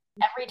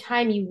Every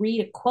time you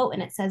read a quote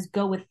and it says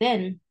go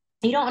within,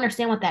 you don't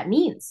understand what that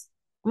means.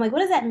 I'm like, what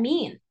does that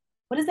mean?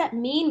 What does that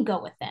mean,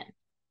 go within?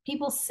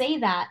 People say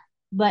that,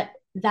 but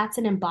that's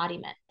an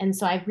embodiment. And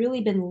so I've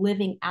really been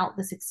living out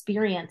this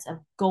experience of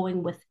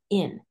going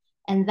within.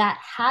 And that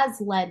has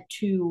led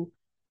to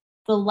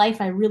the life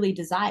I really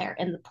desire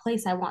and the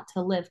place I want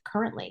to live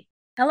currently.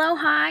 Hello,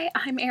 hi,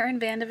 I'm Erin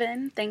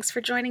Vandeven. Thanks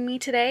for joining me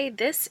today.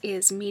 This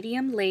is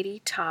Medium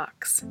Lady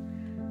Talks.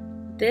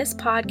 This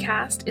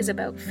podcast is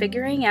about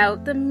figuring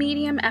out the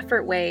medium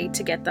effort way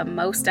to get the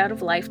most out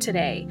of life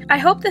today. I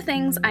hope the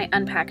things I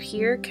unpack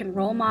here can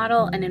role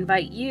model and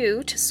invite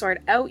you to sort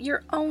out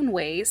your own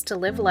ways to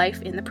live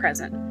life in the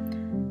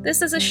present.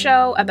 This is a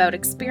show about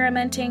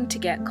experimenting to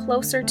get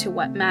closer to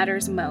what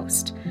matters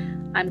most.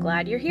 I'm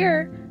glad you're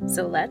here,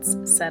 so let's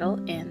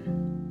settle in.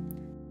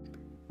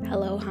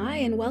 Hello, hi,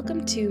 and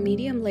welcome to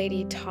Medium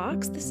Lady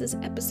Talks. This is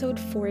episode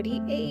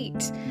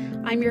 48.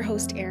 I'm your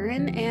host,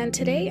 Erin, and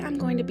today I'm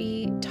going to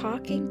be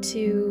talking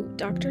to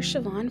Dr.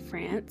 Siobhan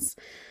France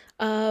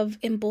of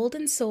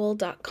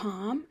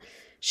emboldenedsoul.com.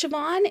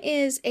 Siobhan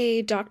is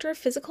a doctor of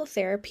physical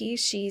therapy.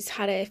 She's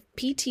had a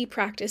PT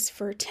practice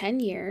for 10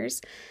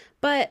 years.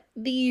 But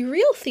the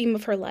real theme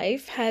of her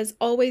life has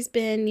always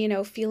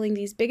been, feeling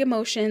these big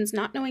emotions,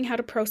 not knowing how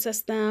to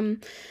process them,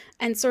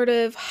 and sort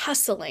of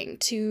hustling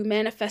to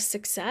manifest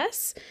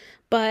success,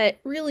 but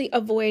really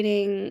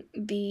avoiding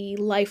the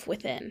life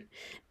within.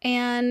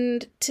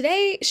 And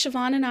today,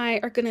 Siobhan and I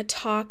are going to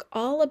talk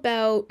all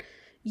about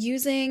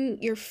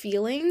using your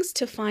feelings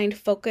to find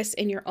focus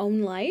in your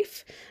own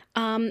life.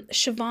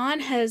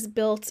 Siobhan has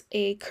built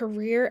a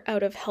career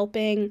out of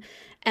helping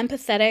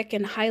empathetic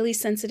and highly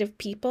sensitive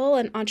people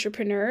and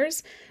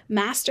entrepreneurs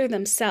master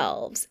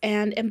themselves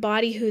and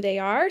embody who they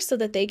are so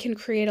that they can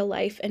create a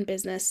life and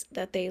business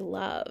that they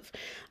love.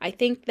 I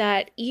think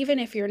that even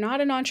if you're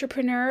not an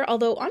entrepreneur,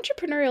 although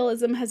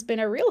entrepreneurialism has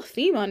been a real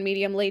theme on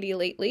Medium Lady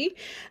lately,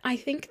 I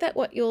think that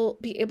what you'll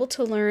be able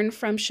to learn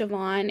from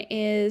Siobhan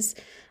is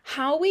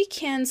how we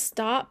can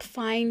stop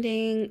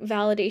finding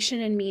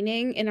validation and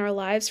meaning in our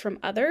lives from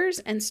others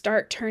and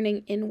start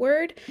turning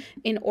inward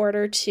in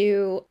order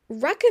to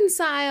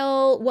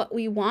reconcile what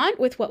we want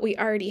with what we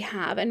already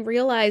have and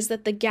realize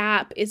that the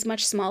gap is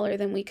much smaller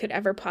than we could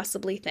ever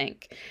possibly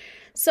think.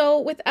 So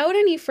without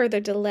any further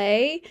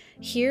delay,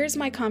 here's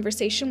my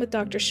conversation with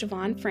Dr.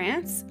 Siobhan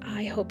France.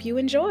 I hope you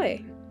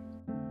enjoy.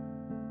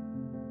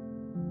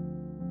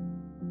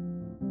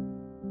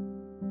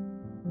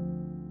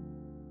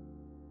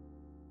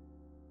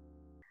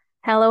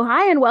 Hello,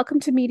 hi, and welcome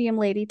to Medium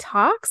Lady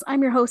Talks.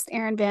 I'm your host,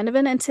 Erin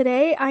Vandeven, and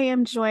today I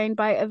am joined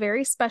by a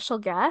very special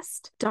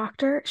guest,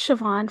 Dr.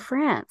 Siobhan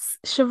France.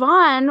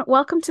 Siobhan,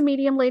 welcome to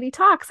Medium Lady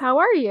Talks. How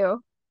are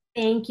you?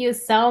 Thank you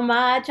so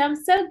much. I'm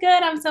so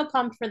good. I'm so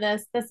pumped for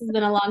this. This has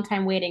been a long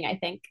time waiting, I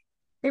think.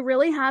 It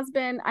really has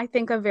been, I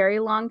think, a very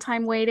long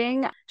time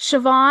waiting.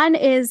 Siobhan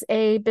is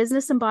a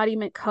business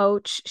embodiment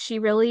coach. She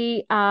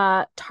really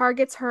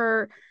targets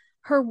her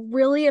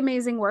really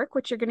amazing work,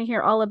 which you're going to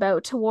hear all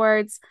about,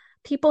 towards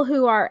people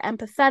who are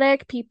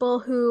empathetic, people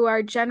who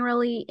are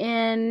generally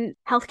in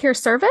healthcare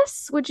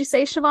service. Would you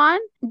say, Siobhan?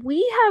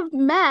 We have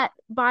met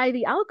by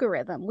the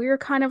algorithm. We were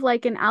kind of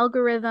like an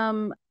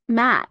algorithm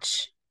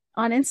match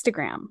on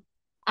Instagram.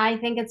 I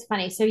think it's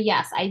funny. So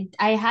yes,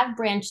 I have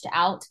branched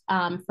out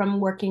from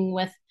working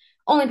with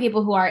only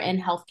people who are in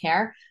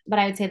healthcare, but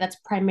I would say that's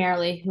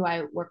primarily who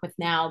I work with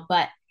now.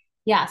 But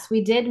yes,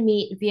 we did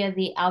meet via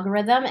the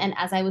algorithm. And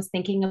as I was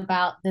thinking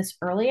about this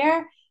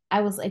earlier, I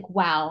was like,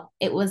 wow,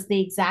 it was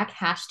the exact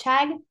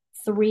hashtag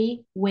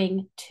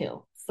 3wing2, Yeah.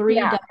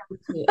 3W2.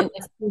 It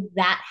was through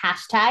that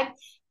hashtag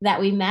that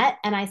we met.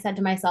 And I said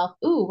to myself,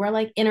 ooh, we're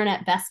like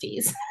internet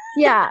besties.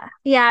 Yeah,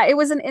 yeah, it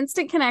was an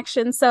instant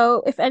connection.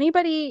 So if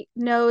anybody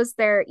knows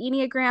their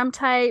Enneagram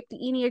type, the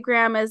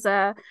Enneagram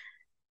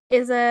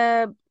is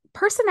a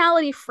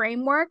personality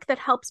framework that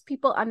helps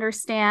people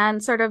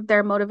understand sort of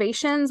their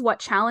motivations, what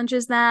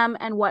challenges them,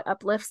 and what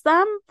uplifts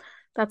them.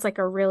 That's like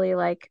a really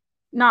like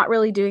not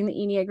really doing the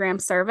Enneagram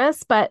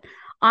service, but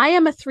I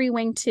am a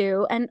 3-wing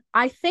 2, and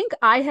I think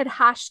I had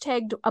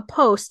hashtagged a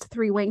post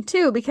 3-wing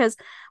 2 because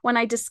when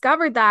I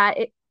discovered that,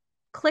 it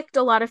clicked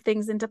a lot of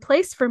things into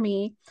place for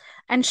me.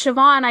 And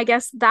Siobhan, I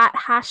guess that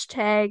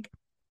hashtag,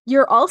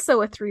 you're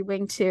also a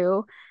 3-wing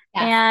 2,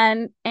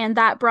 Yes. and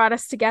that brought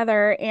us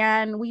together,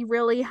 and we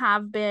really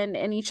have been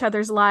in each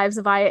other's lives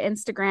via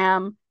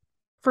Instagram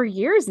for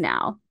years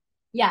now.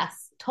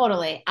 Yes,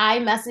 totally. I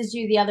messaged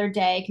you the other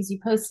day because you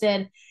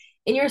posted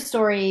in your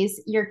stories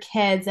your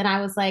kids, and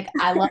I was like,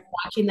 I love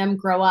watching them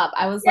grow up.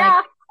 I was like,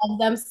 Yeah. I love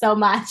them so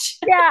much.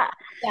 Yeah,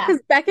 Yeah.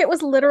 because Beckett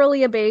was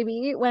literally a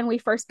baby when we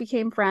first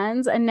became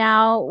friends, and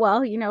now,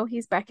 well,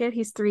 he's Beckett.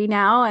 He's 3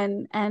 now,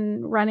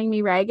 and running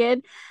me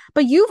ragged.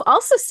 But you've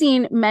also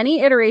seen many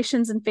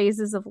iterations and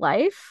phases of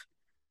life,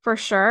 for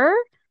sure.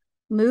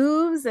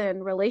 Moves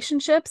and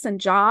relationships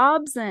and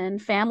jobs and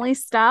family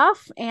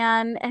stuff,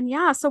 and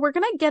yeah. So we're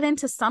gonna get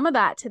into some of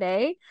that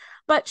today.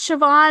 But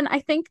Siobhan, I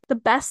think the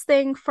best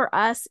thing for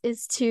us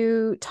is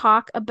to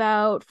talk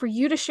about, for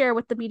you to share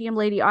with the Medium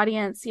Lady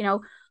audience,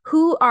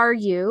 Who are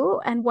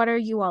you and what are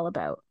you all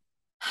about?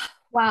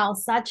 Wow,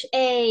 such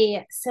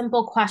a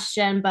simple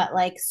question, but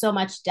like so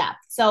much depth.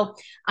 So,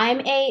 I'm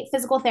a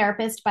physical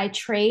therapist by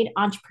trade,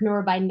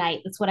 entrepreneur by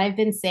night. That's what I've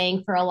been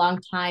saying for a long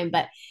time,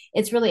 but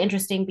it's really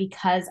interesting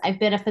because I've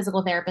been a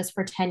physical therapist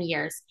for 10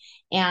 years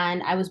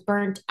and I was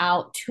burnt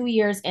out 2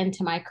 years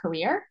into my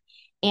career.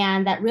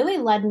 And that really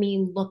led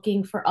me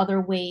looking for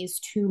other ways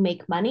to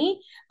make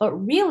money. But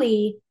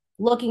really,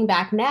 looking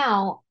back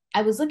now,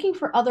 I was looking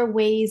for other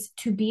ways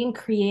to be in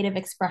creative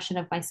expression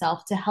of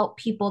myself to help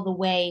people the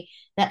way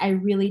that I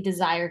really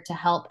desired to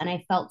help. And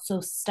I felt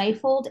so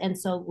stifled and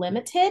so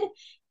limited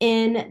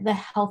in the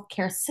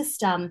healthcare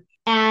system.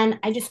 And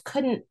I just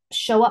couldn't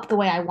show up the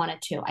way I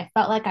wanted to. I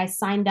felt like I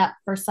signed up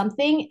for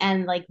something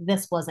and like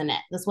this wasn't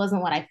it. This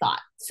wasn't what I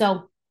thought.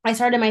 So I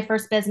started my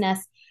first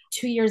business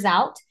 2 years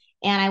out.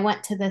 And I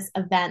went to this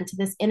event,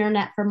 this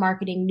Internet for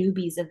Marketing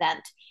Newbies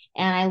event.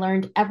 And I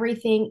learned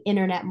everything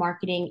internet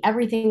marketing,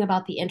 everything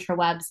about the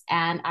intrawebs.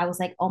 And I was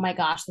like, oh my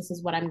gosh, this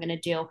is what I'm going to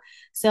do.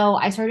 So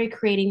I started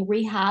creating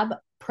rehab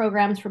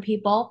programs for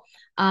people.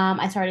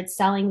 I started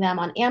selling them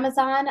on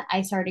Amazon.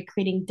 I started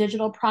creating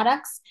digital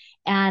products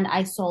and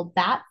I sold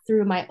that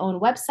through my own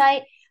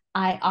website.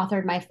 I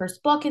authored my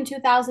first book in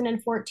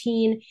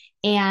 2014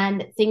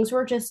 and things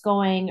were just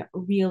going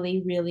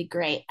really, really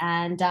great.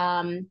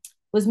 And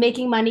was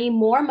making money,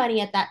 more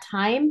money at that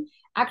time,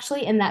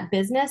 actually in that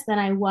business than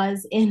I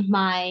was in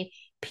my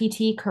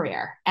PT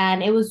career.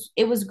 And it was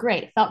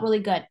great. It felt really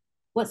good.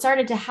 What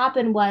started to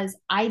happen was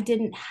I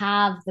didn't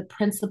have the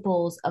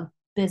principles of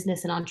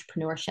business and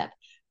entrepreneurship.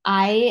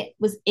 I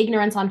was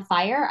ignorance on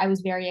fire. I was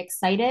very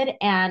excited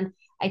and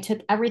I took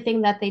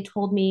everything that they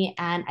told me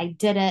and I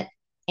did it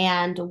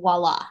and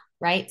voila,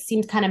 right?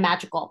 Seems kind of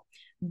magical.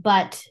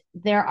 But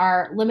there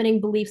are limiting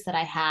beliefs that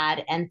I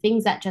had and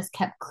things that just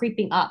kept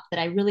creeping up that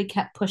I really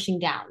kept pushing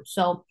down.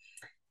 So,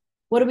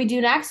 what do we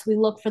do next? We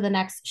look for the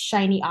next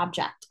shiny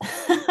object.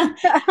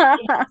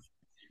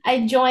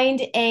 I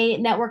joined a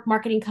network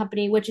marketing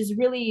company, which is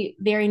really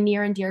very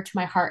near and dear to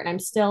my heart. And I'm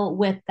still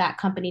with that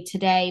company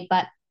today.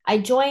 But I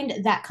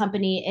joined that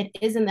company.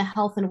 It is in the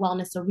health and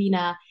wellness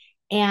arena.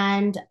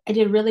 And I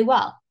did really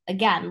well.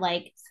 Again,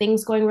 like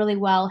things going really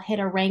well, hit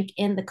a rank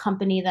in the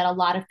company that a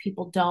lot of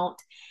people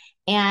don't.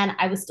 And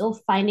I was still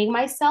finding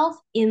myself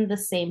in the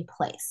same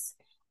place,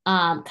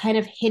 kind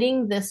of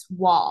hitting this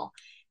wall.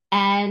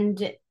 And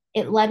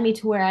it led me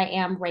to where I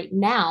am right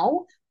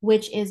now,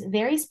 which is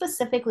very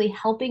specifically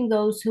helping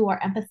those who are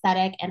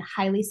empathetic and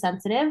highly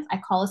sensitive. I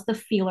call us the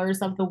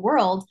feelers of the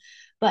world,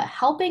 but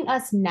helping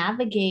us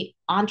navigate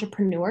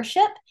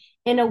entrepreneurship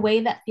in a way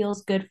that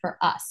feels good for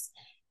us.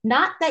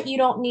 Not that you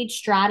don't need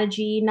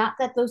strategy, not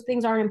that those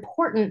things aren't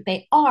important,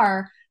 they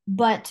are,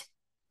 but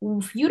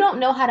if you don't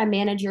know how to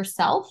manage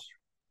yourself,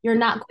 you're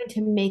not going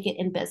to make it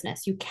in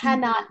business. You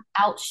cannot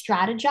out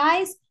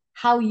strategize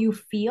how you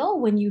feel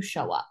when you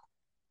show up.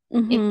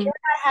 If Mm-hmm. you're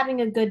not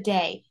having a good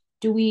day,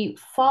 do we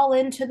fall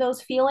into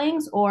those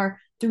feelings or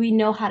do we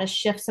know how to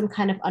shift some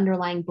kind of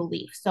underlying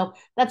belief? So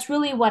that's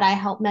really what I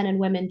help men and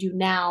women do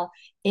now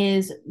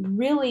is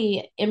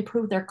really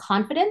improve their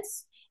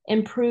confidence,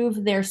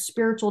 improve their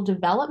spiritual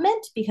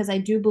development because I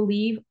do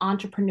believe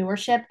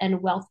entrepreneurship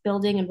and wealth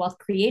building and wealth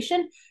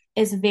creation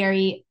is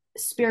very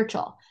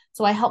spiritual.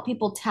 So I help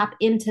people tap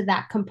into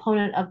that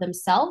component of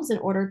themselves in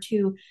order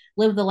to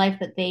live the life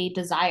that they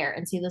desire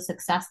and see the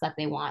success that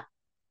they want.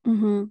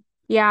 Mm-hmm.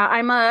 Yeah,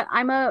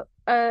 I'm a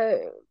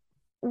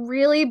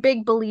really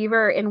big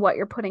believer in what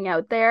you're putting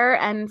out there.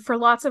 And for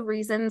lots of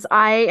reasons,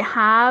 I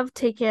have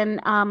taken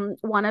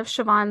one of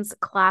Siobhan's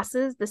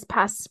classes this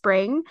past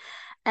spring.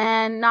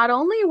 And not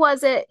only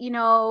was it,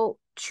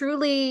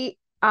 truly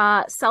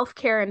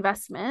self-care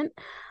investment,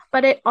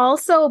 but it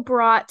also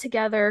brought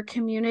together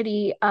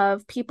community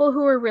of people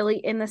who were really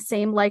in the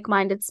same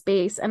like-minded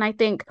space. And I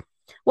think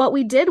what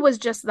we did was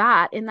just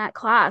that in that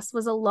class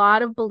was a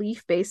lot of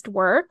belief-based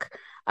work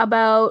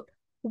about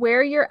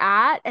where you're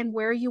at and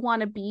where you want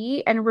to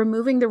be and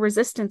removing the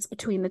resistance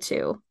between the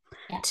two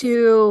Yes.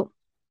 to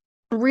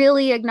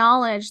really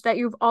acknowledge that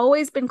you've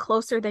always been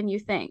closer than you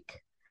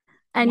think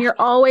and Yeah. you're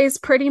always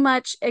pretty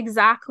much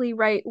exactly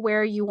right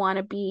where you want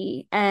to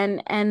be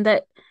and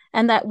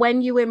that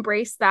when you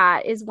embrace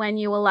that is when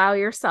you allow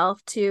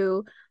yourself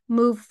to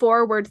move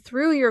forward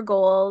through your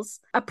goals,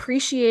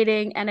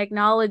 appreciating and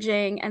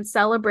acknowledging and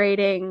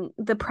celebrating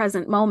the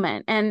present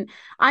moment. And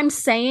I'm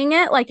saying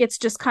it like it's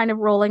just kind of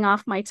rolling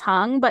off my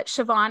tongue, but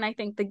Siobhan, I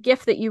think the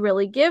gift that you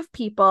really give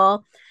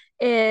people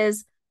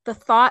is the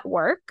thought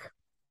work.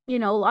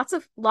 Lots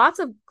of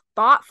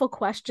thoughtful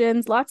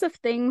questions, lots of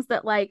things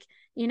that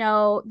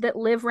that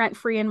live rent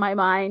free in my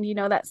mind,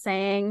 that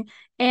saying,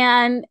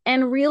 and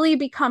really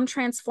become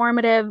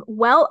transformative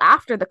well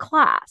after the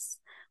class,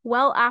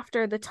 well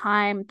after the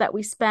time that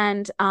we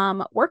spend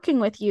working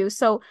with you.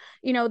 So,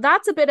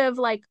 that's a bit of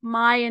like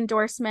my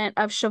endorsement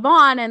of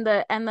Siobhan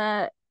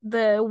and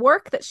the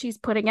work that she's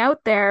putting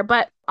out there.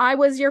 But I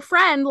was your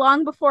friend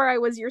long before I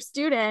was your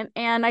student.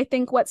 And I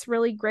think what's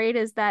really great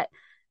is that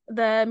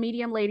the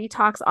Medium Lady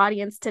Talks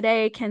audience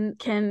today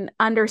can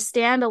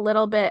understand a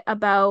little bit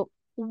about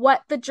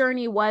what the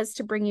journey was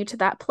to bring you to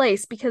that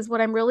place. Because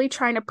what I'm really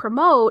trying to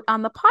promote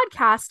on the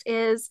podcast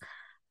is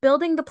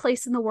building the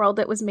place in the world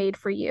that was made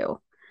for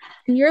you.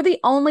 And you're the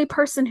only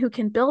person who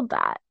can build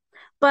that.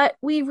 But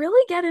we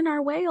really get in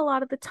our way a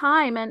lot of the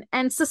time,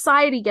 and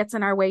society gets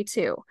in our way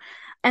too.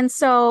 And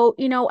so,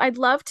 I'd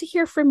love to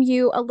hear from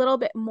you a little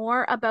bit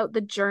more about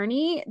the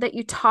journey that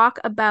you talk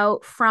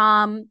about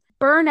from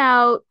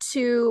burnout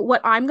to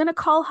what I'm going to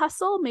call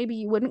hustle. Maybe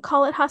you wouldn't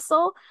call it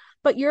hustle,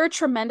 but you're a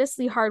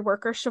tremendously hard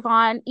worker,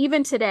 Siobhan,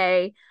 even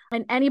today.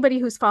 And anybody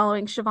who's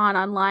following Siobhan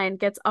online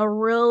gets a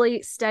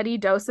really steady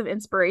dose of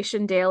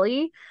inspiration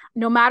daily.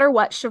 No matter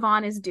what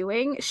Siobhan is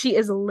doing, she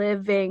is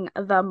living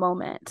the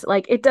moment.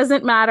 Like, it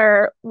doesn't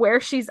matter where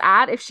she's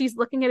at. If she's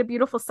looking at a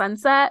beautiful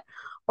sunset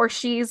or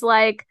she's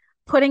like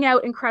putting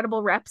out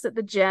incredible reps at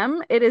the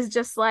gym, it is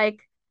just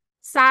like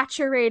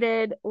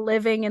saturated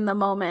living in the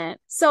moment.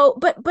 So,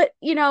 but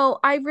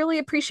I really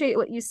appreciate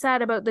what you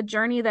said about the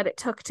journey that it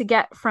took to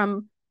get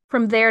from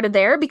there to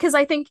there, because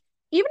I think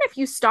even if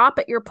you stop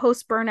at your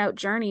post burnout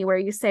journey where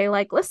you say,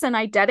 like, listen,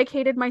 I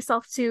dedicated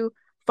myself to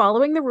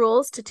following the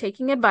rules, to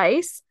taking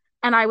advice,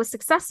 and I was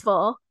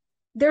successful,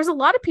 there's a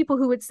lot of people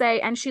who would say,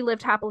 and she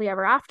lived happily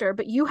ever after,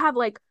 but you have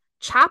like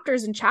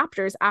chapters and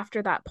chapters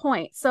after that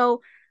point.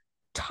 So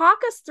talk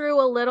us through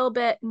a little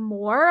bit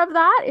more of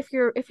that, if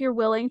you're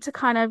willing to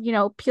kind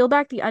of, peel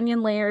back the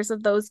onion layers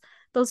of those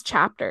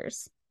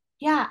chapters.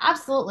 Yeah,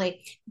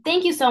 absolutely.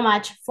 Thank you so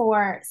much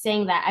for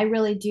saying that. I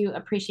really do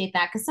appreciate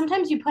that because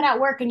sometimes you put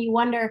out work and you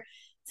wonder,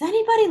 is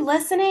anybody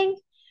listening?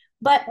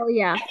 But Oh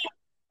yeah.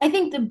 I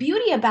think the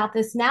beauty about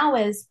this now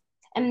is,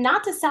 and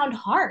not to sound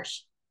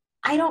harsh,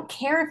 I don't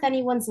care if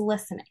anyone's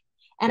listening.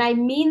 And I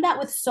mean that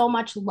with so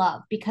much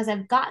love because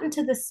I've gotten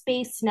to the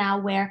space now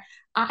where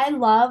I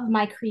love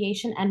my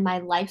creation and my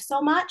life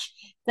so much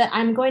that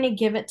I'm going to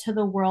give it to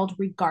the world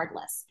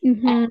regardless. And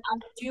Mm-hmm. I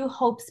do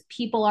hope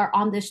people are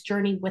on this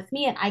journey with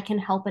me and I can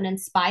help and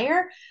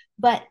inspire.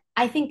 But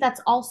I think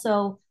that's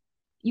also,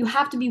 you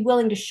have to be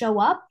willing to show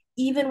up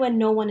even when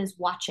no one is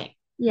watching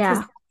because Yeah.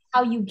 that's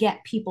how you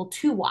get people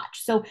to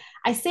watch. So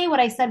I say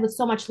what I said with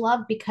so much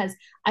love because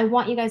I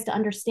want you guys to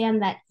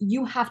understand that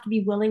you have to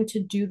be willing to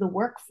do the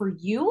work for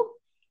you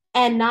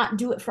and not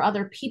do it for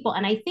other people.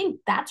 And I think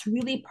that's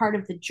really part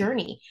of the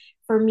journey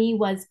for me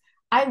was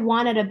I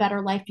wanted a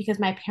better life because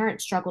my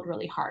parents struggled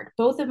really hard.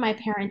 Both of my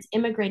parents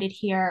immigrated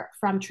here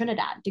from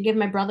Trinidad to give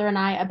my brother and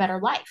I a better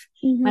life.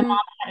 My Mm-hmm. mom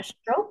had a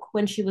stroke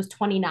when she was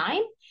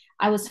 29.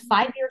 I was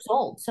 5 years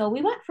old. So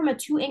we went from a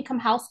two-income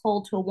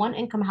household to a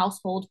one-income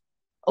household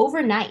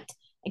overnight,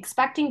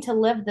 expecting to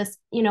live this,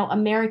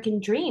 American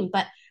dream.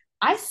 But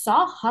I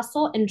saw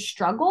hustle and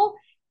struggle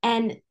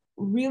and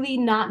really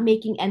not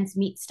making ends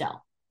meet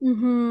still.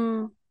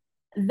 Mm-hmm.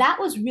 That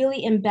was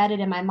really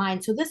embedded in my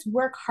mind. So this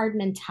work hard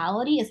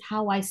mentality is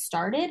how I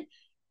started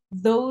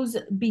those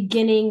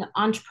beginning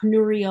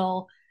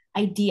entrepreneurial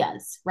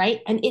ideas,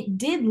 right? And it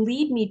did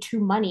lead me to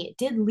money. It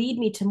did lead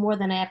me to more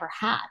than I ever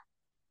had.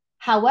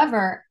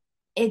 However,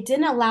 it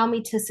didn't allow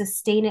me to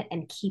sustain it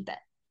and keep it.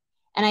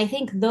 And I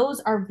think those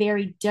are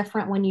very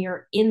different when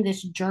you're in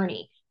this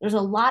journey. There's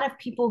a lot of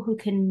people who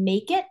can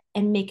make it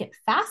and make it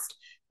fast,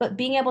 but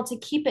being able to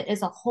keep it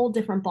is a whole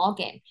different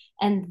ballgame.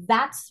 And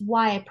that's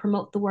why I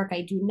promote the work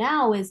I do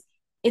now is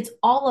it's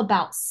all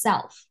about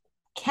self.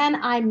 Can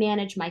I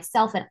manage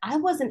myself? And I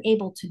wasn't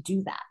able to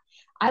do that.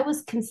 I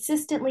was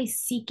consistently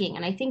seeking,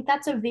 and I think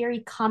that's a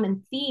very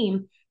common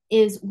theme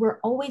is we're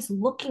always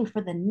looking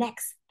for the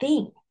next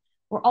thing.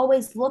 We're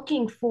always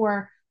looking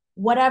for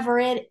whatever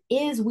it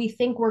is we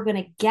think we're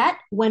going to get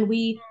when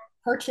we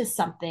purchase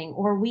something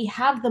or we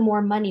have the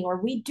more money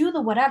or we do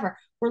the whatever.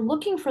 We're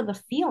looking for the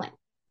feeling.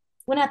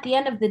 When at the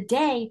end of the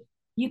day,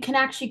 you can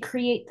actually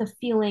create the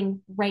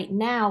feeling right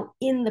now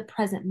in the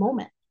present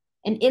moment.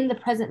 And in the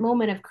present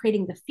moment of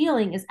creating the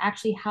feeling is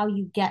actually how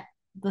you get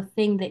the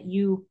thing that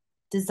you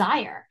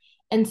desire.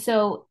 And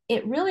so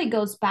it really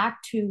goes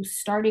back to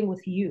starting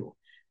with you.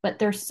 But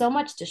there's so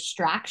much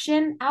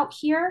distraction out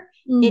here.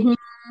 It Mm-hmm.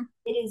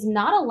 it is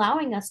not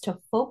allowing us to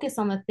focus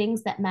on the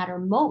things that matter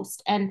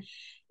most. And,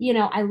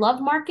 I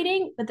love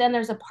marketing, but then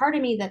there's a part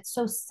of me that's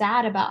so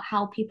sad about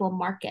how people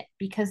market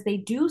because they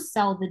do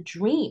sell the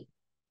dream.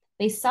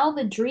 They sell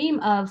the dream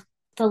of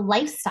the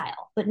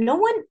lifestyle, but no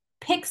one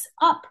picks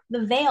up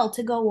the veil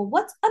to go, well,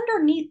 what's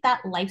underneath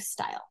that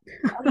lifestyle?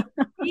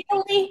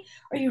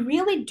 Are you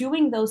really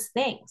doing those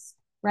things?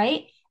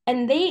 Right.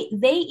 And they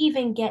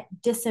even get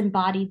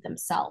disembodied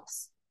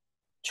themselves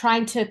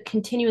trying to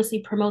continuously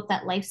promote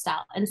that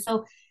lifestyle. And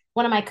so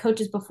one of my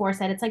coaches before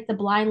said it's like the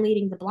blind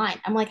leading the blind.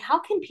 I'm like, how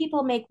can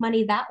people make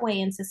money that way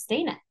and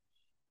sustain it?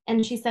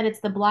 And she said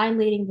it's the blind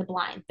leading the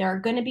blind. There are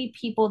going to be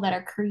people that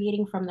are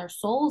creating from their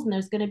souls, and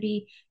there's going to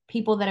be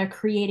people that are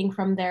creating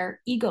from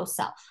their ego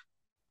self.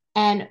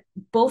 And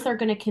both are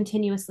going to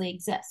continuously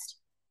exist.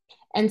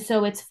 And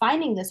so it's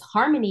finding this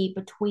harmony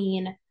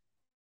between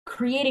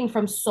creating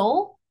from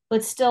soul,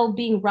 but still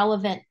being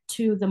relevant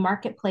to the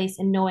marketplace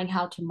and knowing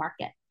how to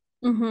market.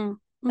 Mm-hmm.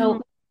 So Mm-hmm.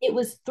 it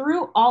was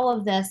through all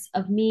of this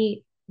of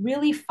me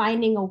really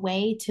finding a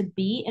way to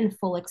be in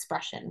full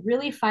expression,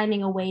 really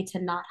finding a way to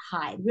not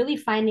hide, really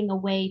finding a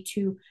way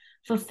to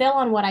fulfill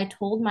on what I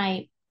told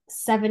my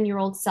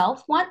 7-year-old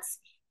self once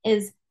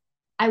is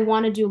I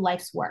want to do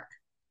life's work.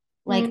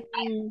 Like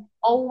I Mm-hmm.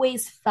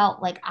 always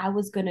felt like I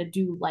was going to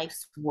do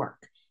life's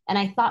work. And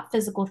I thought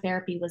physical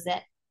therapy was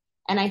it.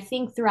 And I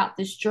think throughout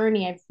this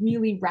journey, I've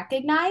really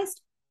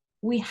recognized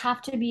we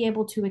have to be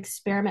able to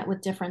experiment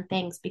with different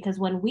things because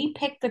when we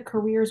pick the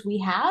careers we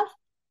have,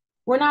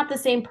 we're not the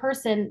same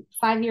person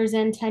 5 years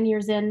in, 10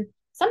 years in,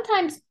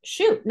 sometimes,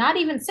 shoot, not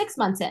even 6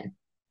 months in,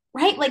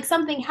 right? Like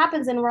something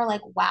happens and we're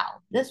like,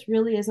 wow, this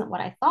really isn't what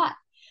I thought.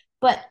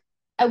 But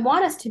I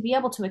want us to be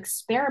able to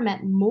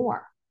experiment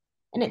more.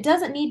 And it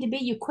doesn't need to be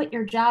you quit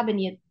your job and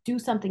you do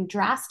something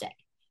drastic.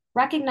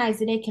 Recognize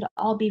that it could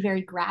all be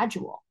very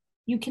gradual.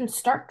 You can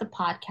start the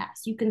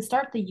podcast, you can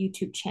start the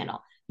YouTube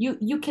channel.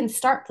 You can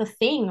start the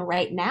thing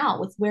right now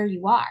with where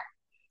you are.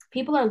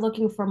 People are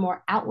looking for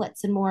more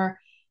outlets and more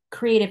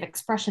creative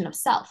expression of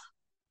self.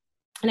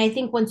 And I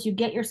think once you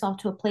get yourself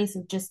to a place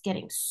of just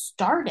getting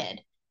started,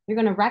 you're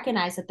going to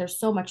recognize that there's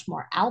so much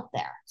more out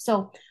there.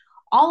 So,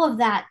 all of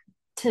that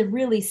to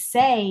really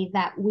say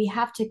that we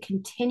have to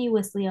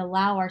continuously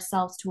allow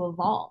ourselves to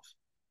evolve.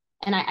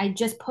 And I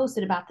just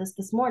posted about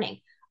this morning.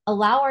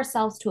 Allow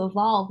ourselves to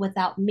evolve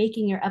without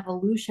making your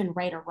evolution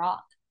right or wrong.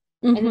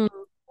 And Mm-hmm.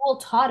 school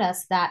taught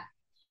us that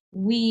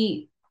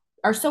we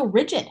are so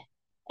rigid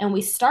and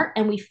we start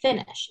and we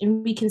finish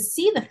and we can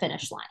see the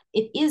finish line.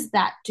 It is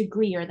that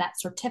degree or that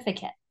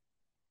certificate.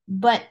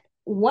 But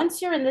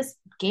once you're in this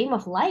game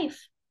of life,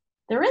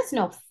 there is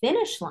no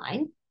finish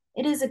line.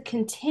 It is a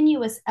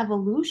continuous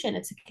evolution,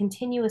 it's a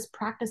continuous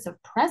practice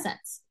of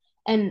presence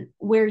and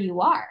where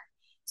you are.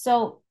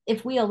 So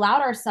if we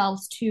allowed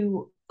ourselves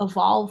to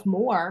evolve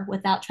more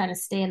without trying to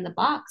stay in the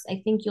box,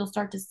 I think you'll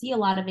start to see a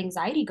lot of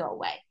anxiety go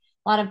away,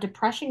 a lot of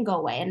depression go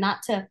away, and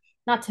not to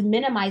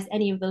minimize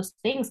any of those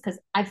things because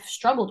I've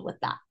struggled with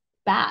that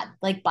bad,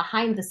 like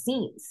behind the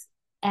scenes.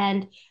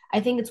 And I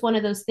think it's one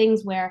of those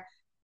things where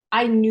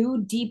I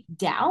knew deep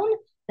down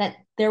that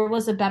there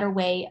was a better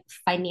way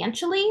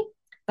financially,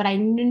 but I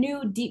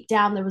knew deep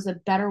down there was a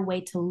better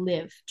way to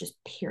live, just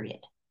period.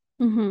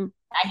 Mm-hmm.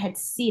 I had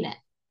seen it.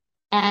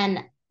 And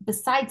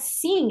besides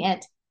seeing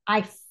it,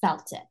 I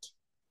felt it.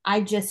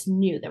 I just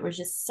knew there was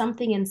just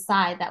something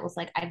inside that was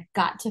like, I've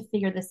got to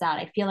figure this out.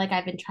 I feel like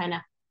I've been trying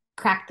to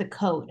crack the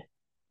code,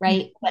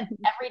 right? But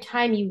every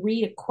time you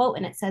read a quote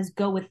and it says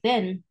go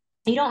within,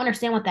 you don't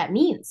understand what that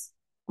means.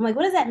 I'm like,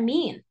 what does that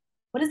mean?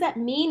 What does that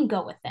mean,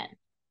 go within?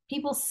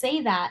 People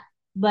say that,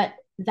 but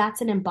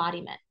that's an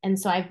embodiment. And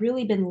so I've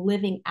really been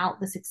living out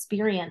this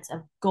experience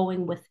of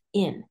going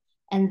within.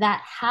 And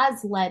that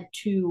has led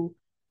to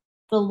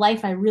the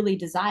life I really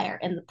desire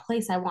and the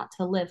place I want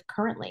to live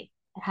currently.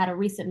 I had a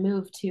recent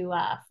move to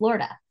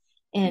Florida,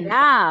 and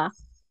Yeah.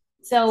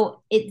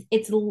 so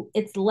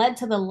it's led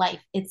to the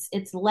life.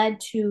 It's led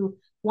to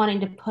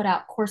wanting to put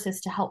out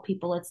courses to help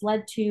people. It's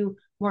led to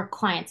more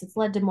clients. It's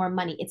led to more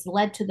money. It's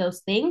led to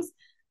those things.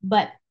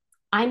 But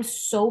I'm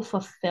so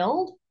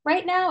fulfilled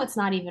right now. It's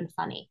not even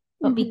funny.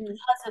 But because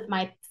Mm-hmm. of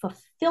my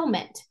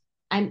fulfillment,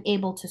 I'm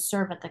able to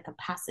serve at the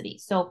capacity.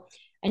 So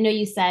I know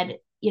you said,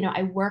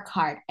 I work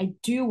hard. I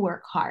do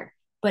work hard,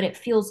 but it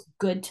feels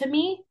good to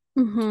me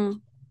Mm-hmm.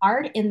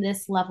 hard in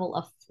this level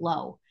of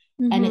flow.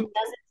 And it Mm-hmm.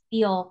 doesn't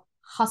feel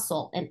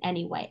hustle in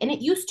any way. And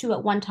it used to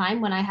at one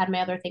time when I had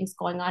my other things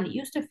going on, it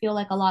used to feel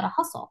like a lot of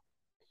hustle.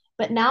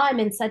 But now I'm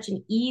in such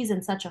an ease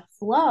and such a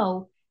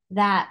flow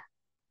that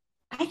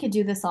I could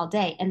do this all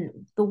day.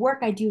 And the work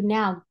I do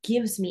now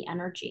gives me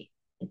energy.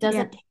 It Yeah.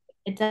 doesn't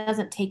it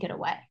doesn't take it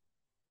away.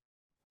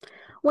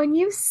 When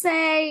you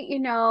say,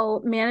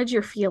 manage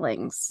your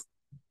feelings,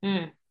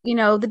 Mm,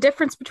 the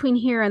difference between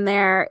here and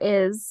there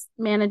is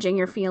managing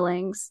your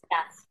feelings.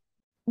 yes.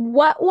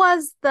 What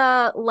was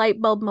the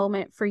light bulb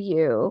moment for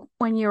you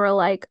when you were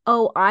like,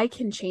 oh, I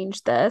can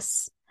change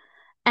this?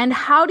 And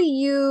how do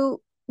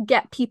you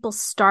get people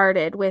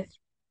started with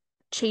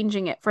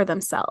changing it for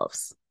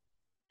themselves?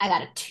 I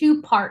got a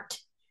two-part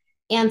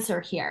answer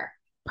here.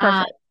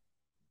 Uh, Perfect.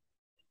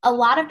 a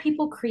lot of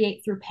people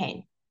create through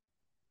pain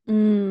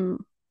Mm,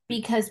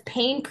 because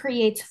pain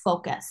creates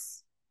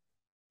focus.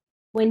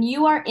 When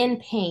you are in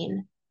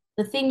pain,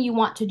 the thing you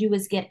want to do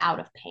is get out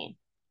of pain.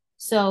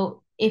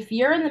 So if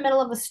you're in the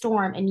middle of a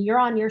storm and you're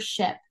on your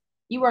ship,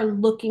 you are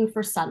looking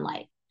for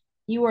sunlight.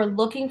 You are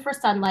looking for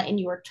sunlight and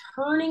you are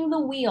turning the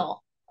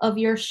wheel of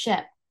your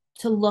ship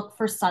to look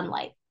for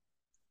sunlight.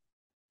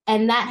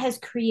 And that has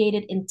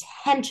created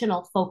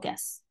intentional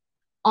focus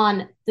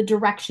on the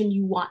direction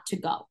you want to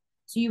go.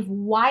 So you've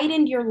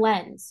widened your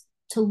lens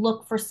to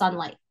look for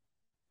sunlight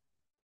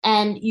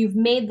and you've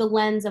made the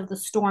lens of the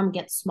storm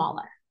get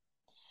smaller.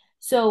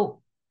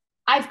 So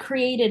I've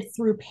created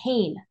through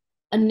pain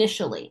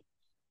initially.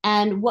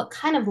 And what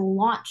kind of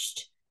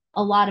launched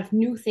a lot of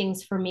new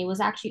things for me was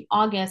actually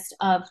August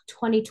of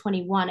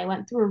 2021. I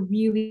went through a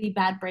really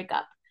bad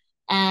breakup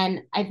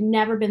And I've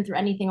never been through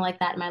anything like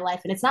that in my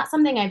life. And it's not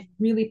something I've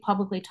really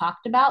publicly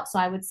talked about. So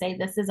I would say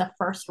this is a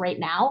first right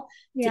now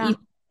to Yeah.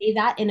 even say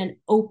that in an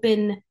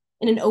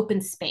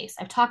open space.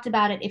 I've talked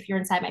about it if you're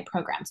inside my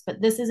programs,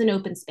 but this is an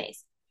open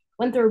space.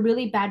 Went through a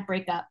really bad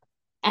breakup,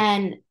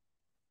 and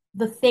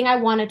the thing I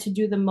wanted to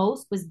do the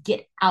most was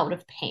get out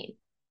of pain.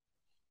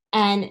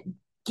 And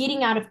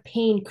getting out of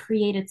pain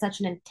created such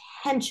an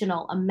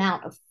intentional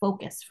amount of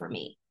focus for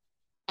me.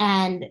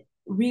 And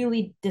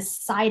really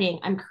deciding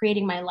I'm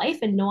creating my life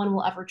and no one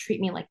will ever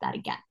treat me like that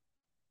again.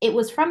 It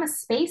was from a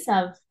space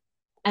of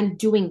I'm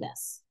doing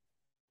this,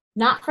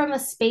 not from a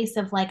space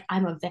of like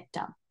I'm a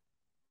victim.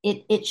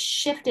 It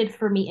shifted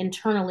for me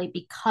internally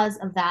because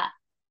of that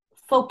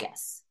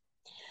focus.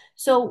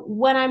 So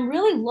when I'm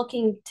really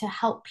looking to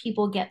help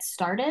people get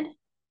started,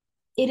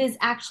 it is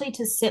actually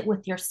to sit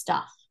with your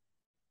stuff.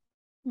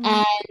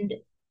 Mm. And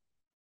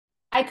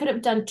I could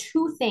have done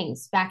two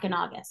things back in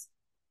August.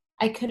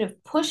 I could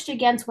have pushed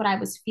against what I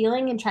was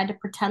feeling and tried to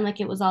pretend like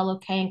it was all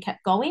okay and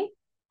kept going,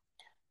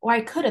 or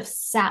I could have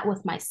sat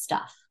with my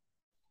stuff.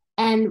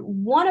 And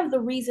one of the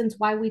reasons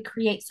why we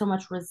create so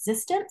much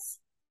resistance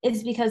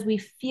is because we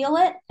feel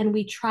it and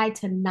we try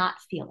to not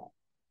feel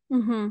it.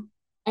 Mm-hmm.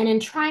 And in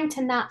trying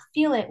to not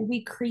feel it,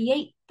 we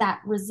create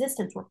that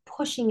resistance we're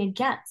pushing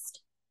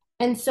against.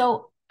 And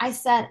so I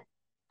said,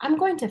 I'm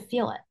going to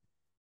feel it.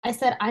 I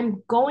said,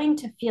 I'm going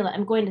to feel it.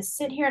 I'm going to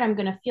sit here and I'm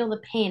going to feel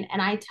the pain.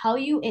 And I tell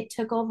you, it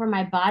took over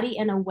my body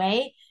in a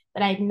way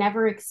that I'd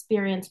never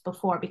experienced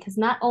before, because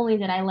not only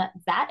did I let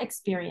that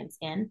experience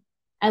in,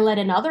 I let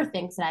in other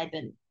things that I'd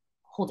been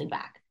holding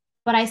back.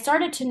 But I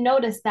started to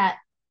notice that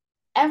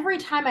every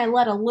time I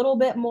let a little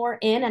bit more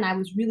in and I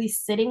was really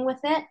sitting with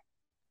it,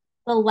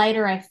 the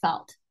lighter I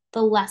felt,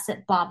 the less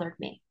it bothered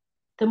me,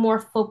 the more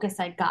focus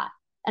I got.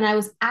 And I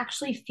was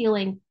actually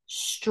feeling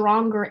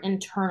stronger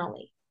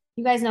internally.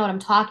 You guys know what I'm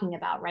talking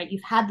about, right?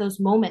 You've had those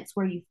moments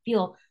where you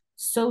feel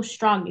so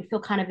strong, you feel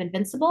kind of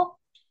invincible,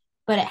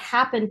 but it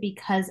happened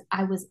because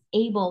I was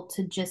able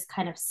to just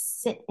kind of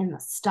sit in the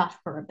stuff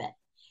for a bit.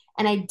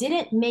 And I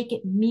didn't make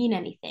it mean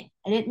anything.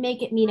 I didn't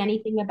make it mean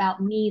anything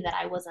about me that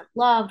I wasn't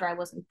loved or I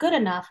wasn't good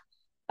enough,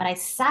 but I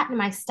sat in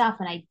my stuff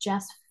and I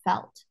just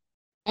felt.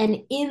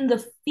 And in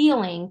the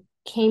feeling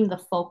came the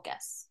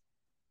focus.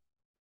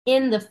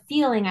 In the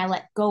feeling, I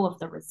let go of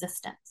the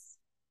resistance.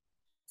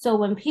 So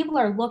when people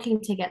are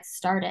looking to get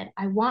started,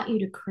 I want you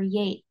to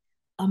create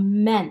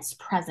immense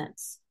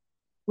presence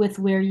with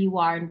where you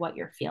are and what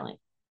you're feeling.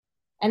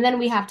 And then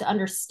we have to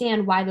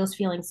understand why those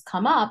feelings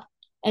come up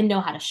and know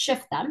how to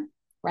shift them,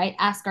 right?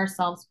 Ask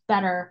ourselves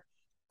better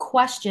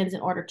questions in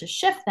order to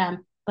shift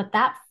them. But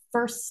that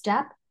first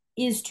step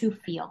is to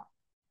feel.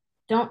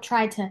 Don't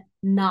try to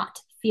not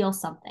feel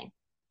something.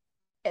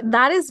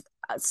 That is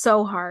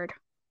so hard.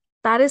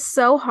 That is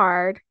so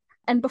hard.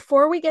 And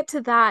before we get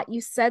to that,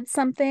 you said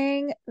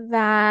something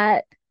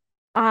that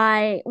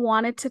I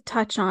wanted to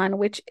touch on,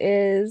 which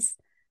is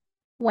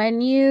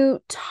when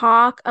you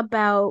talk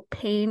about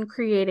pain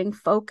creating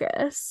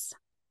focus,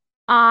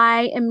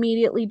 I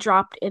immediately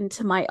dropped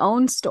into my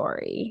own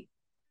story,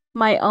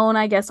 my own,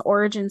 I guess,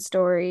 origin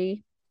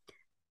story,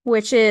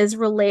 which is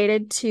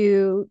related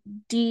to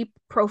deep,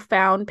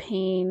 profound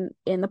pain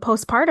in the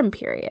postpartum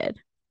period.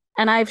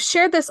 And I've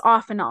shared this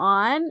off and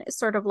on,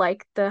 sort of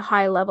like the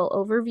high level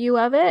overview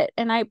of it.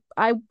 And I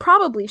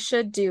probably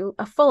should do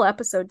a full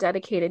episode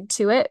dedicated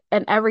to it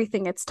and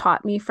everything it's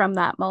taught me from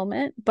that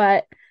moment.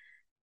 But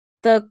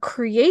the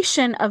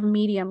creation of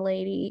Medium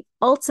Lady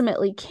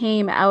ultimately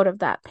came out of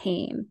that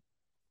pain.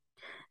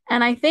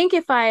 And I think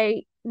if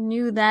I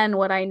knew then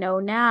what I know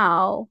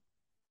now,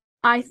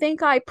 I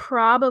think I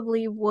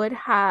probably would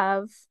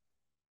have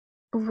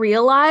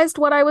realized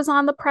what I was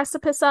on the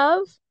precipice of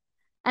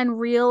and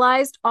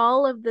realized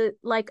all of the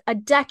like a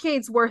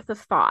decade's worth of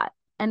thought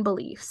and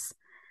beliefs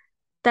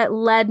that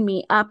led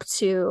me up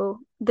to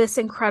this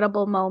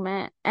incredible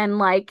moment and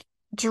like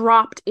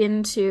dropped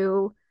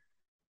into,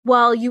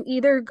 well, you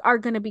either are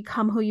going to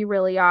become who you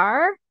really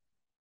are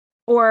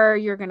or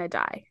you're going to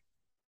die.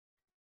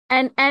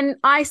 And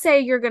I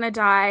say you're going to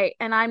die,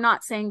 and I'm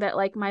not saying that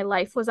like my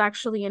life was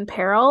actually in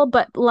peril,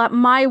 but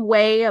my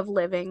way of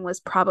living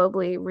was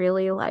probably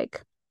really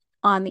like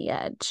on the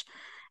edge.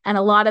 And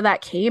a lot of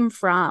that came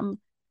from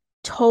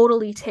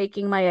totally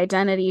taking my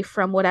identity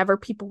from whatever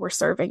people were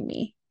serving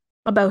me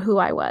about who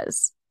I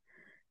was.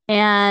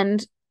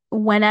 And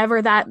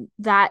whenever that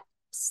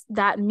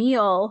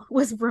meal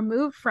was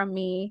removed from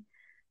me,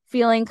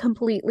 feeling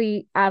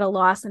completely at a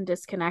loss and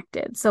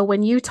disconnected. So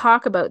when you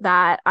talk about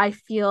that, I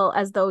feel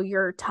as though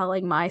you're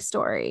telling my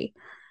story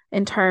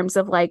in terms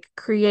of like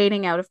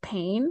creating out of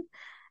pain.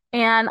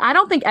 And I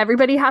don't think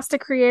everybody has to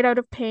create out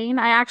of pain.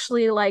 I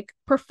actually like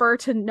prefer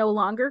to no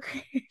longer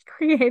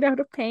create out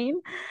of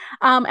pain.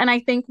 And I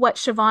think what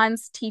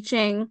Siobhan's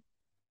teaching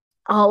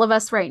all of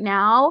us right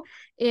now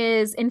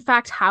is, in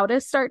fact, how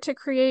to start to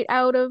create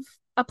out of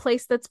a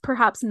place that's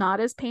perhaps not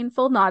as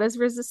painful, not as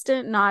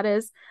resistant, not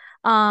as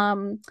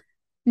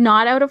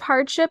not out of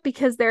hardship,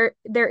 because there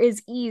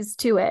is ease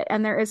to it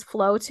and there is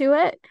flow to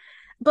it.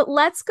 But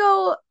let's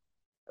go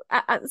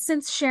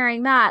since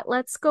sharing that,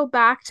 let's go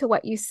back to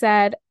what you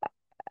said.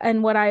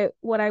 And what I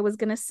was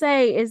going to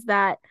say is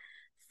that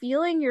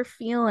feeling your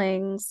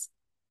feelings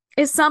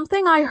is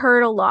something I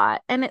heard a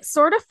lot, and it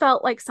sort of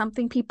felt like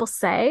something people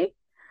say,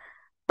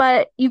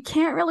 but you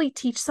can't really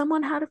teach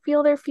someone how to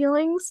feel their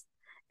feelings.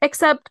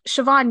 Except,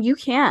 Siobhan, you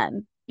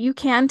can. You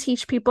can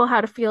teach people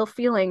how to feel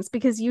feelings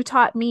because you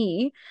taught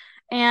me.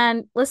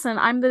 And listen,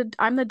 I'm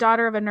the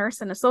daughter of a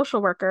nurse and a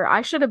social worker.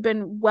 I should have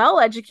been well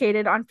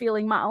educated on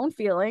feeling my own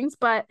feelings,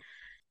 but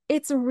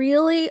it's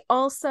really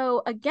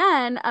also,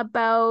 again,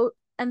 about,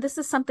 and this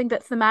is something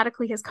that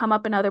thematically has come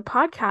up in other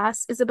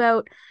podcasts, is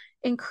about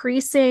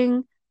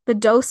increasing the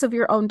dose of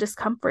your own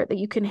discomfort that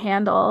you can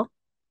handle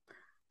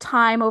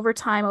time over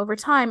time over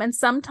time. And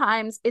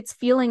sometimes it's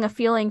feeling a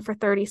feeling for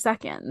 30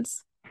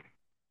 seconds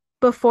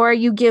before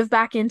you give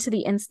back into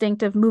the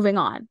instinct of moving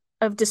on,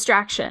 of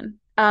distraction,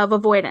 of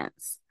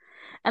avoidance.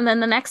 And then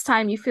the next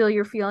time you feel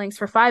your feelings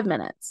for 5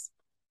 minutes.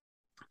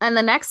 And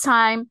the next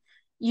time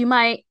you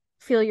might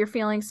feel your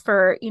feelings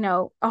for,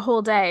 a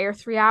whole day or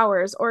 3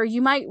 hours, or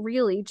you might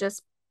really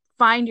just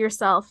find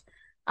yourself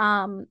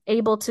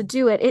able to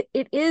do it.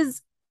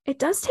 It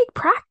does take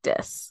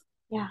practice.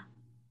 Yeah.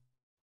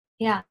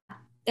 Yeah,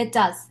 it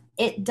does.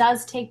 It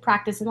does take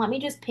practice. And let me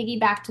just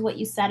piggyback to what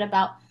you said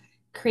about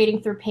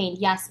creating through pain.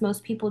 Yes,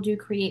 most people do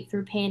create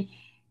through pain.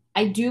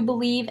 I do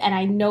believe, and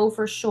I know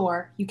for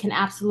sure, you can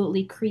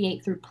absolutely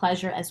create through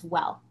pleasure as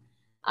well.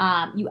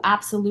 You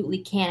absolutely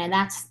can, and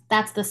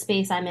that's the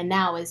space I'm in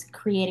now, is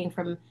creating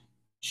from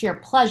sheer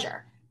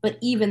pleasure. But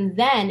even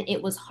then,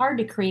 it was hard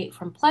to create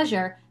from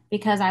pleasure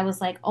because I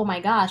was like, oh my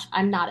gosh,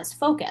 I'm not as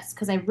focused,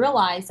 because I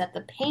realized that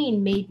the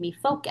pain made me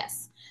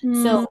focus.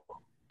 Mm, So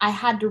I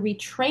had to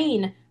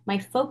retrain my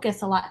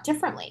focus a lot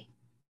differently,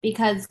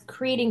 because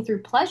creating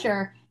through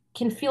pleasure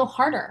can feel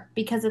harder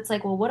because it's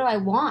like, well, what do I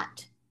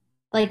want?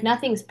 Like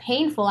nothing's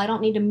painful. I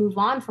don't need to move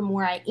on from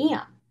where I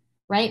am,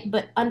 right?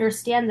 But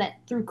understand that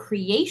through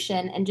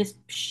creation and just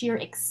sheer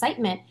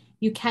excitement,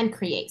 you can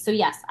create. So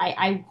yes,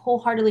 I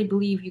wholeheartedly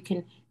believe you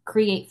can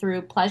create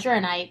through pleasure,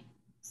 and I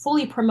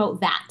fully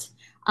promote that.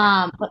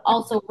 But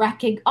also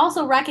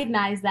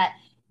recognize that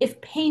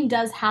if pain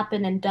does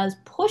happen and does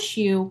push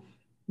you,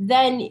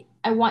 then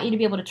I want you to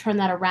be able to turn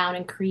that around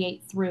and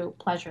create through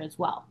pleasure as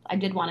well. I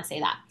did want to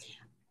say that.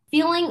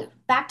 Feeling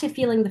back to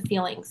feeling the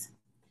feelings.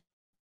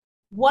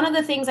 One of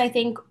the things I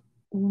think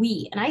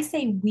and I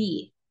say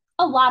we,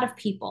 a lot of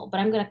people, but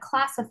I'm going to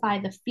classify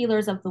the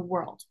feelers of the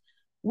world.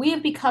 We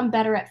have become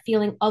better at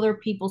feeling other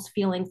people's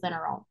feelings than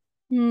our own.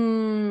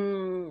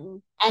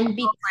 mm. And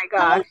Oh my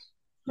gosh.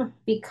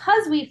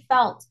 because we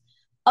felt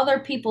other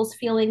people's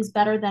feelings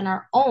better than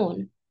our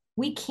own,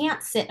 we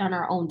can't sit on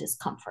our own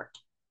discomfort.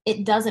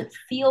 It doesn't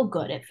feel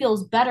good. It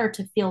feels better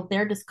to feel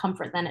their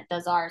discomfort than it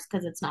does ours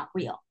because it's not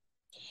real.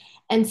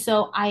 And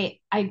so I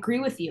agree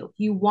with you.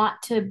 You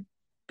want to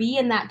be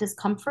in that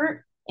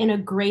discomfort in a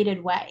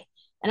graded way.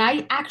 And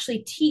I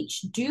actually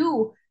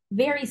do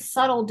very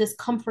subtle,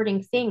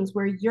 discomforting things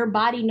where your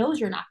body knows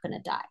you're not going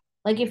to die.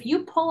 Like if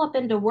you pull up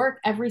into work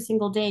every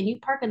single day and you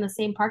park in the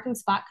same parking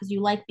spot because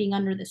you like being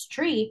under this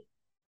tree,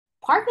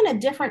 park in a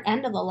different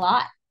end of the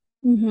lot.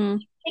 Mm-hmm.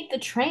 Take the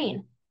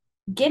train,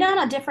 get on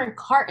a different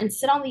cart and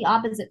sit on the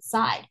opposite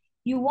side.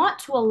 You want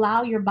to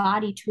allow your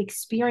body to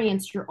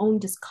experience your own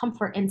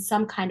discomfort in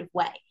some kind of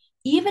way,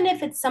 even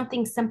if it's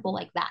something simple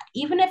like that,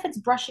 even if it's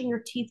brushing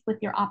your teeth with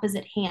your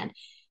opposite hand.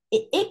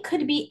 It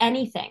could be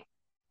anything,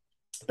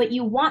 but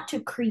you want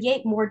to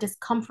create more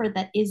discomfort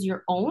that is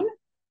your own.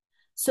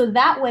 So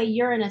that way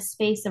you're in a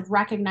space of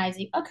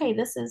recognizing, okay,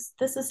 this is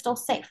still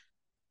safe.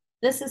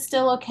 This is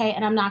still okay,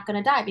 and I'm not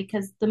going to die,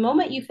 because the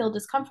moment you feel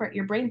discomfort,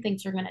 your brain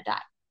thinks you're going to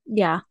die.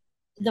 Yeah.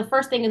 The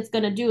first thing it's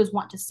going to do is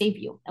want to save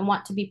you and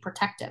want to be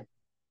protective.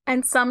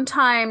 And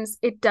sometimes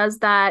it does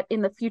that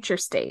in the future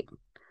state.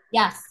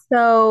 Yes.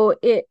 So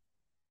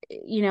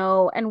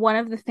and one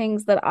of the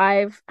things that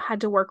I've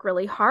had to work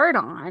really hard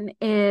on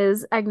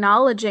is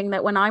acknowledging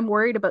that when I'm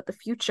worried about the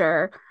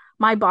future,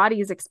 my body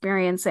is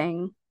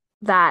experiencing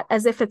that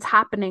as if it's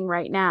happening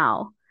right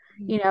now.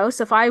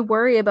 So if I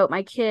worry about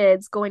my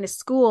kids going to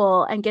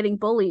school and getting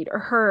bullied or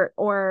hurt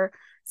or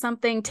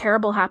something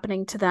terrible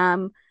happening to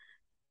them,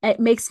 it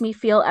makes me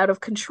feel out of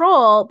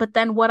control. But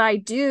then what I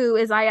do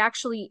is I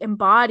actually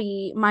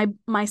embody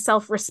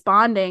myself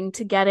responding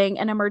to getting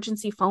an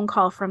emergency phone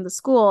call from the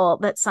school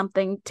that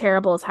something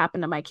terrible has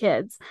happened to my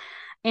kids.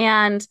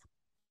 And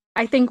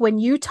I think when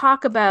you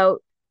talk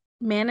about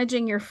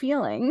managing your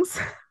feelings,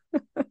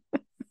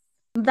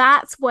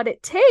 that's what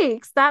it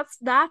takes.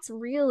 That's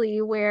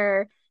really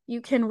where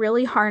you can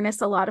really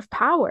harness a lot of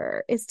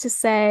power, is to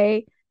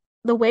say,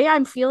 the way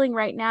I'm feeling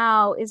right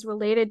now is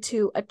related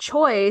to a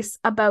choice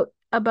about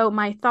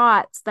my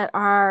thoughts that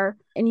are,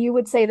 and you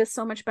would say this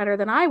so much better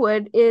than I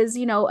would, is,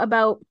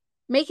 about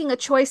making a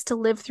choice to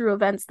live through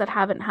events that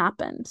haven't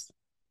happened.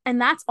 And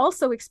that's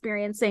also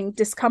experiencing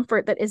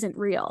discomfort that isn't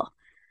real.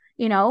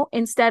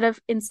 Instead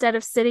of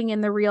sitting in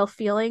the real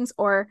feelings,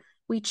 or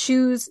we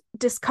choose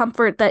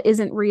discomfort that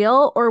isn't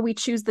real, or we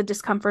choose the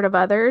discomfort of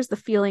others, the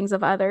feelings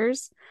of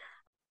others.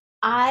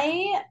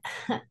 I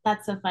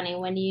that's so funny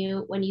when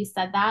you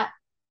said that.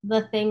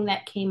 The thing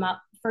that came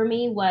up for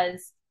me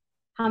was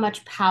how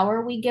much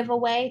power we give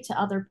away to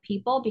other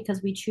people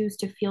because we choose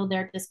to feel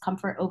their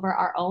discomfort over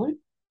our own.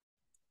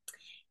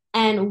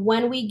 And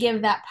when we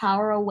give that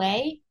power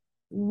away,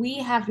 we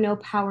have no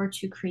power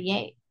to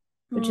create,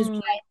 which is why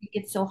Mm. I think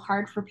it's so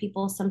hard for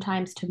people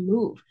sometimes to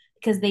move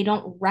because they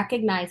don't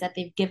recognize that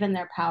they've given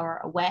their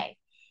power away.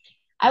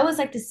 I always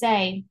like to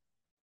say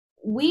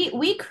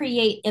we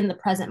create in the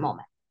present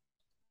moment.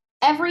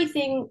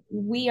 Everything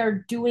we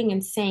are doing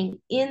and saying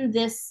in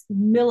this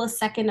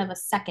millisecond of a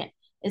second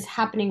is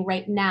happening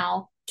right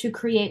now to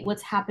create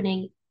what's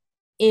happening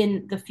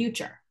in the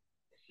future.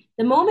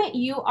 The moment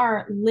you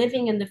are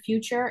living in the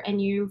future and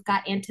you've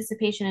got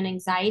anticipation and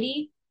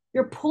anxiety,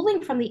 you're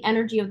pulling from the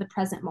energy of the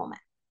present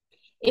moment.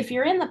 If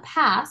you're in the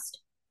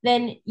past,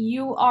 then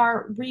you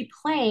are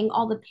replaying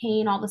all the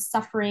pain, all the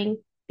suffering,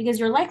 because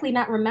you're likely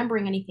not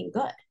remembering anything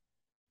good,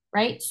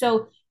 right?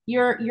 So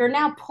you're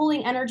now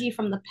pulling energy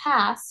from the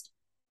past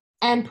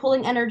and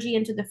pulling energy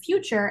into the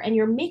future, and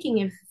you're making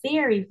a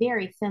very,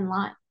 very thin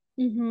line.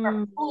 You're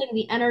Mm-hmm. pulling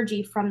the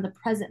energy from the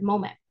present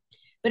moment.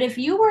 But if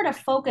you were to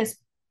focus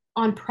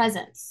on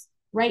presence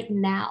right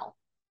now,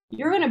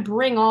 you're going to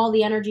bring all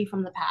the energy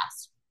from the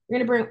past. You're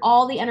going to bring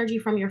all the energy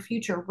from your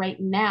future right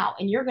now,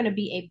 and you're going to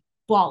be a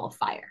ball of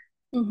fire.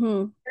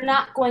 Mm-hmm. You're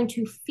not going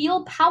to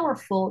feel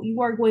powerful.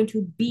 You are going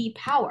to be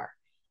power.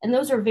 And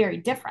those are very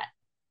different.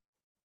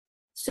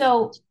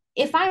 So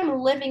if I'm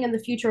living in the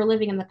future or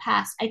living in the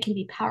past, I can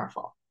be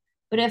powerful.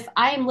 But if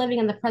I am living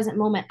in the present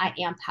moment, I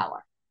am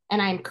power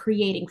and I'm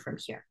creating from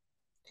here.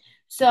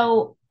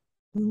 So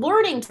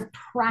learning to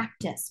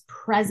practice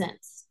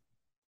presence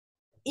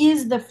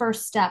is the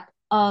first step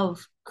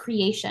of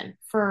creation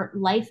for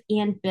life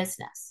and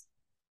business.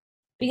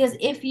 Because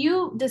if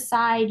you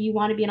decide you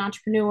want to be an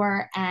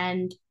entrepreneur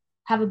and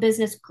have a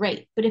business,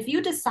 great. But if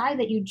you decide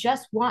that you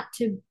just want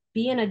to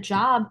be in a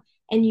job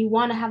and you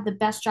want to have the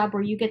best job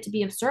where you get to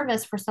be of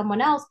service for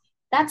someone else,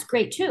 that's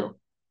great too.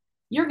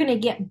 You're going to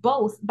get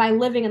both by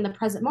living in the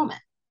present moment.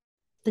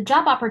 The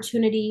job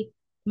opportunity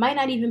might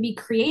not even be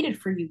created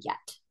for you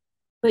yet,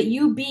 but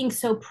you being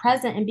so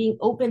present and being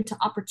open to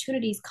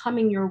opportunities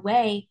coming your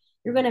way,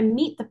 you're going to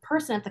meet the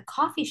person at the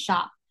coffee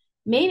shop.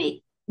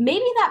 Maybe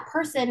that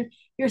person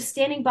you're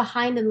standing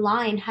behind in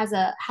line has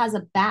a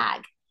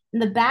bag,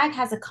 and the bag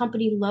has a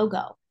company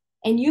logo,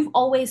 and you've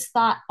always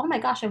thought, oh my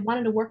gosh, I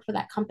wanted to work for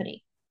that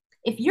company.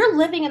 If you're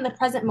living in the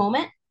present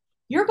moment,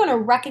 you're going to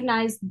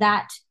recognize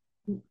that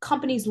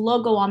company's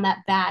logo on that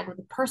bag or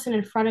the person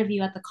in front of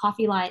you at the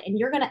coffee line, and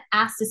you're going to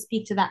ask to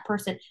speak to that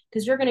person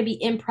because you're going to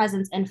be in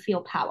presence and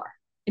feel power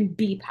and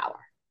be power.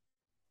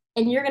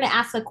 And you're going to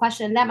ask a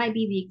question, and that might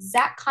be the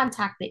exact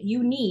contact that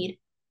you need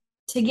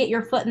to get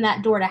your foot in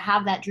that door to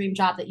have that dream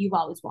job that you've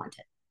always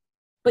wanted.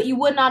 But you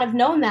would not have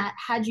known that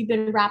had you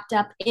been wrapped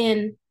up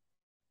in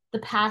the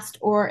past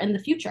or in the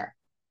future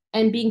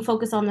and being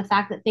focused on the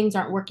fact that things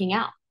aren't working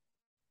out.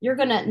 You're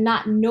going to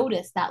not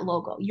notice that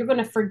logo. You're going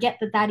to forget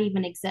that that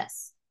even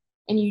exists.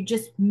 And you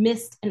just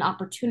missed an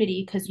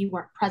opportunity because you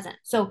weren't present.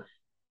 So,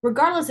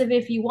 regardless of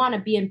if you want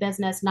to be in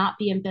business, not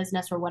be in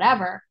business, or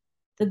whatever,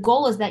 the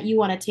goal is that you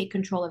want to take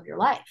control of your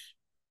life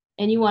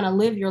and you want to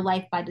live your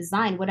life by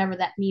design, whatever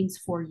that means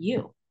for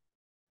you.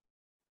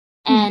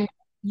 And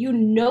you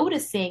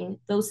noticing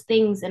those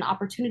things and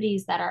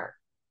opportunities that are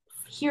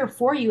here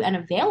for you and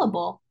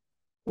available,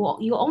 well,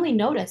 you only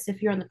notice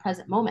if you're in the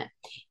present moment.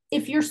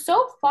 If you're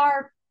so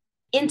far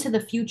into the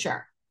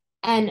future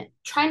and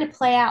trying to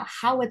play out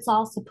how it's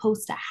all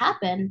supposed to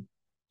happen,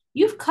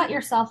 you've cut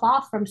yourself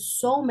off from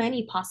so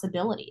many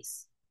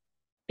possibilities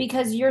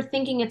because you're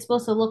thinking it's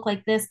supposed to look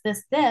like this,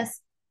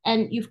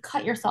 and you've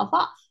cut yourself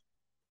off.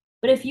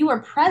 But if you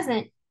are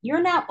present,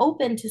 you're now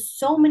open to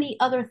so many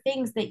other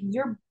things that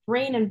your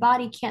brain and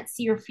body can't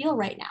see or feel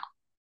right now.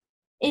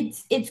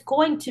 It's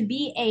going to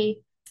be a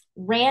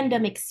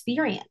random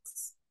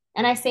experience.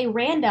 And I say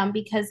random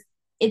because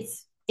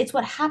it's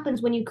what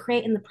happens when you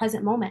create in the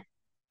present moment.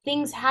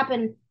 Things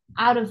happen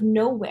out of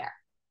nowhere.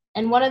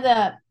 And one of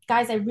the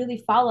guys I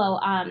really follow,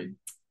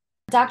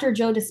 Dr.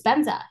 Joe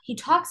Dispenza, he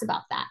talks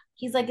about that.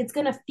 He's like, it's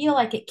going to feel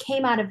like it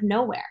came out of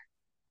nowhere,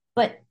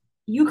 but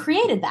you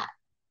created that.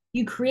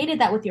 You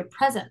created that with your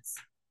presence.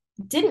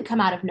 It didn't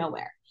come out of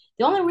nowhere.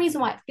 The only reason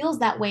why it feels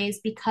that way is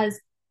because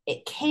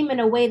it came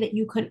in a way that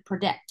you couldn't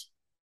predict.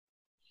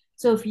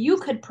 So if you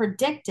could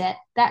predict it,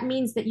 that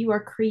means that you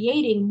are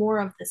creating more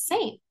of the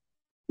same.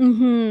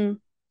 Mm-hmm.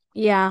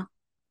 Yeah.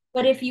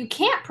 But if you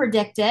can't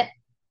predict it,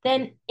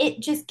 then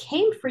it just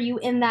came for you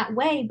in that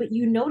way, but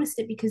you noticed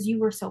it because you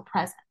were so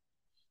present.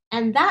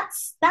 And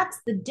that's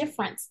the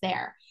difference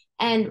there.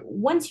 And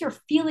once you're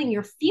feeling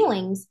your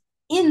feelings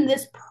in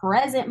this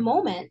present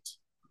moment,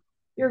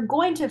 you're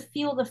going to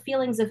feel the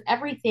feelings of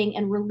everything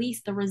and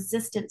release the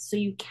resistance so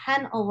you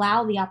can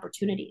allow the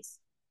opportunities.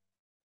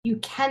 You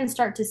can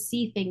start to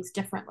see things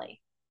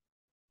differently.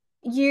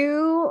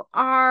 You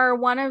are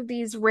one of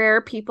these rare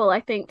people,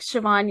 I think,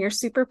 Siobhan. Your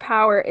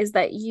superpower is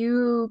that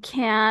you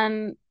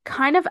can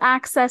kind of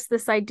access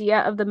this idea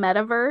of the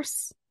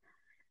metaverse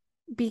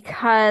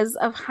because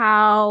of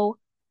how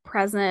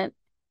present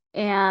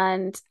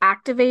and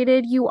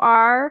activated you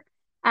are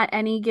at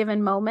any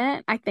given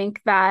moment. I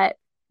think that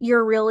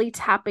you're really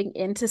tapping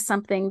into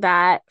something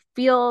that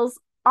feels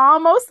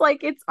almost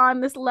like it's on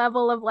this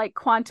level of like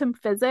quantum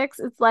physics.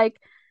 It's like,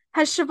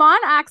 has Siobhan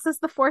accessed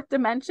the fourth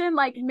dimension?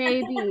 Like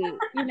maybe,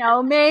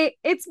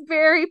 it's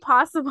very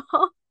possible.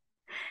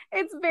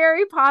 It's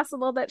very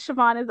possible that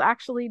Siobhan has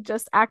actually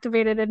just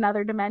activated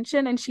another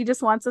dimension and she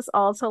just wants us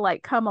all to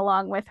like come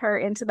along with her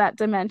into that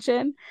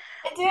dimension.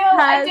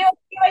 I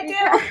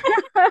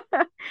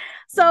do.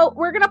 So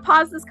we're going to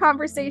pause this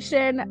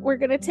conversation. We're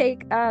going to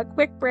take a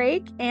quick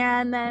break,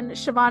 and then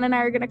Siobhan and I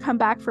are going to come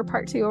back for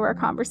part 2 of our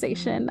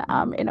conversation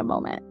in a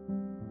moment.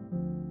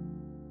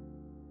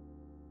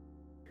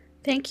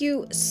 Thank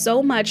you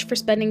so much for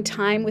spending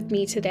time with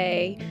me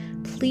today.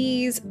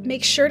 Please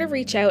make sure to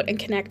reach out and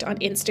connect on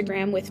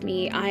Instagram with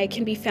me. I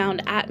can be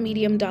found at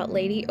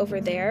medium.lady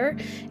over there.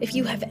 If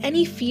you have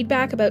any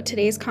feedback about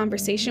today's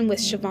conversation with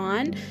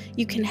Siobhan,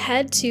 you can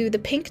head to the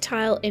pink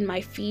tile in my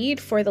feed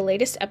for the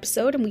latest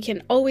episode, and we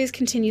can always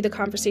continue the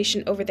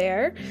conversation over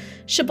there.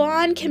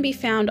 Siobhan can be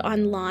found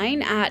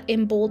online at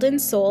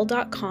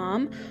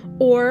emboldenedsoul.com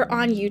or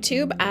on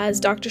YouTube as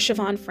Dr.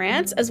 Siobhan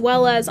France, as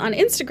well as on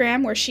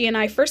Instagram, where she and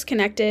I first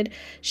connected.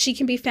 She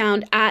can be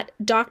found at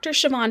Dr.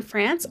 Siobhan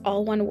France,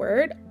 all one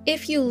word.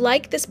 If you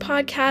like this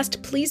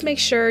podcast, please make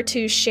sure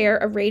to share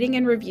a rating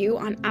and review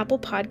on Apple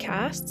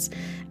Podcasts.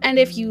 And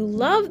if you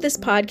love this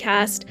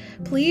podcast,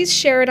 please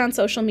share it on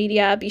social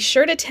media. Be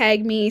sure to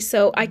tag me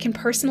so I can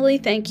personally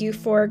thank you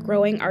for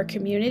growing our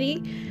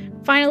community.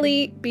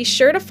 Finally, be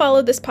sure to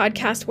follow this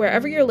podcast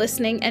wherever you're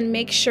listening and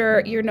make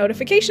sure your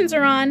notifications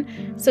are on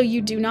so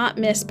you do not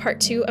miss part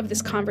 2 of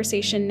this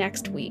conversation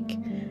next week.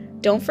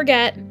 Don't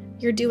forget,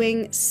 you're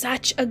doing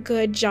such a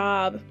good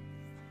job.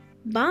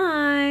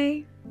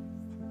 Bye.